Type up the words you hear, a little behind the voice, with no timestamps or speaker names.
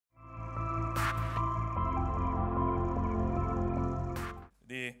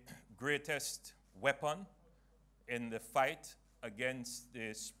The greatest weapon in the fight against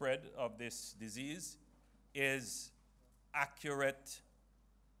the spread of this disease is accurate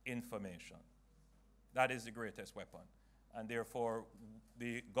information. That is the greatest weapon. And therefore,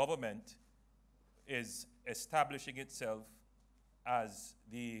 the government is establishing itself as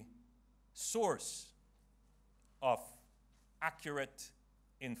the source of accurate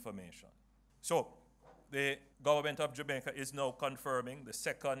information. So, the government of Jamaica is now confirming the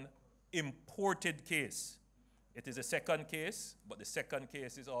second imported case. It is a second case, but the second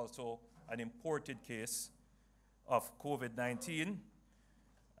case is also an imported case of COVID-19.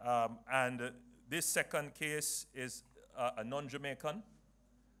 And this second case is a non-Jamaican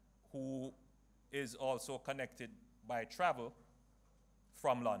who is also connected by travel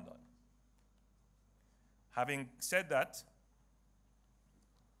from London. Having said that,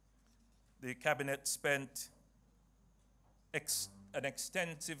 the cabinet spent an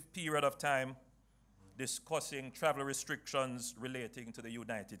extensive period of time discussing travel restrictions relating to the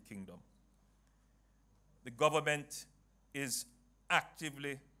United Kingdom. The government is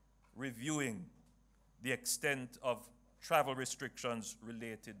actively reviewing the extent of travel restrictions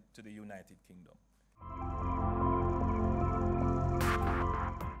related to the United Kingdom.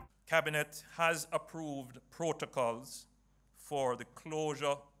 Cabinet has approved protocols for the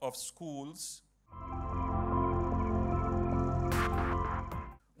closure of schools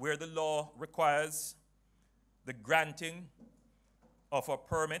where the law requires the granting of a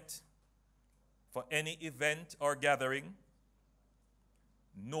permit for any event or gathering.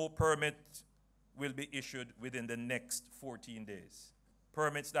 No permit will be issued within the next 14 days.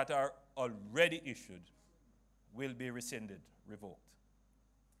 Permits that are already issued will be rescinded, revoked.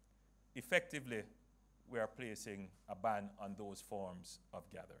 Effectively, we are placing a ban on those forms of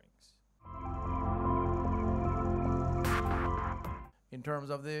gatherings. In terms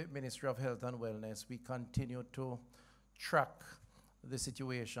of the Ministry of Health and Wellness, we continue to track the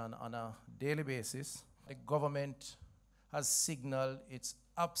situation on a daily basis. The government has signaled its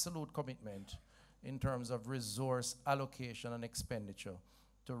absolute commitment in terms of resource allocation and expenditure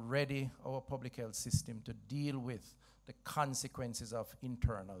to ready our public health system to deal with the consequences of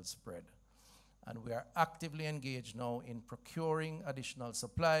internal spread. And we are actively engaged now in procuring additional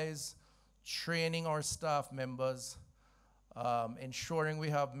supplies, training our staff members, ensuring we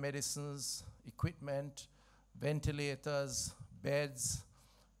have medicines, equipment, ventilators, beds,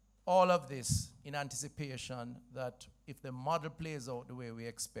 all of this in anticipation that if the model plays out the way we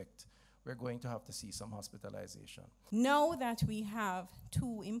expect, we're going to have to see some hospitalization. Now that we have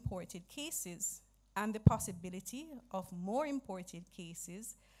 2 imported cases and the possibility of more imported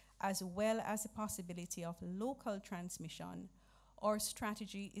cases, as well as the possibility of local transmission, our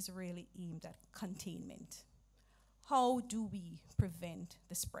strategy is really aimed at containment. How do we prevent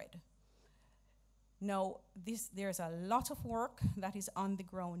the spread? Now, there's a lot of work that is on the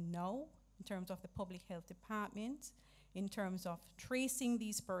ground now in terms of the Public Health Department, in terms of tracing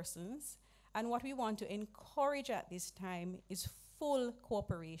these persons. And what we want to encourage at this time is full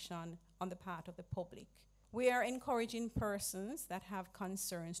cooperation on the part of the public. We are encouraging persons that have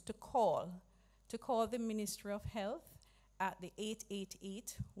concerns to call the Ministry of Health at the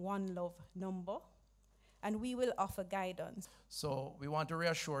 888 One Love number, and we will offer guidance. So we want to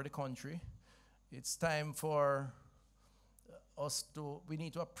reassure the country. It's time for us we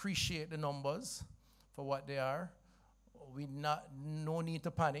need to appreciate the numbers for what they are. No need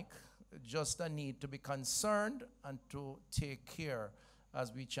to panic, just a need to be concerned and to take care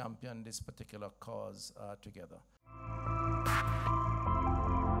as we champion this particular cause together.